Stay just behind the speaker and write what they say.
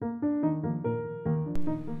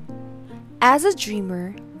As a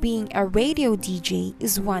dreamer, being a radio DJ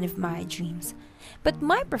is one of my dreams. But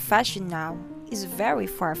my profession now is very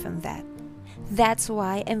far from that. That's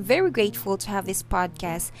why I'm very grateful to have this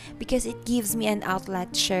podcast because it gives me an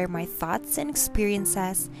outlet to share my thoughts and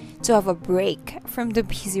experiences, to have a break from the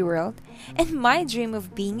busy world. And my dream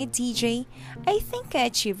of being a DJ, I think I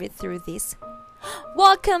achieved it through this.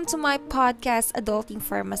 Welcome to my podcast, Adulting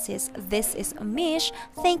Pharmacist. This is Amish.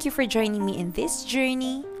 Thank you for joining me in this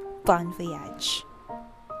journey. Bon voyage.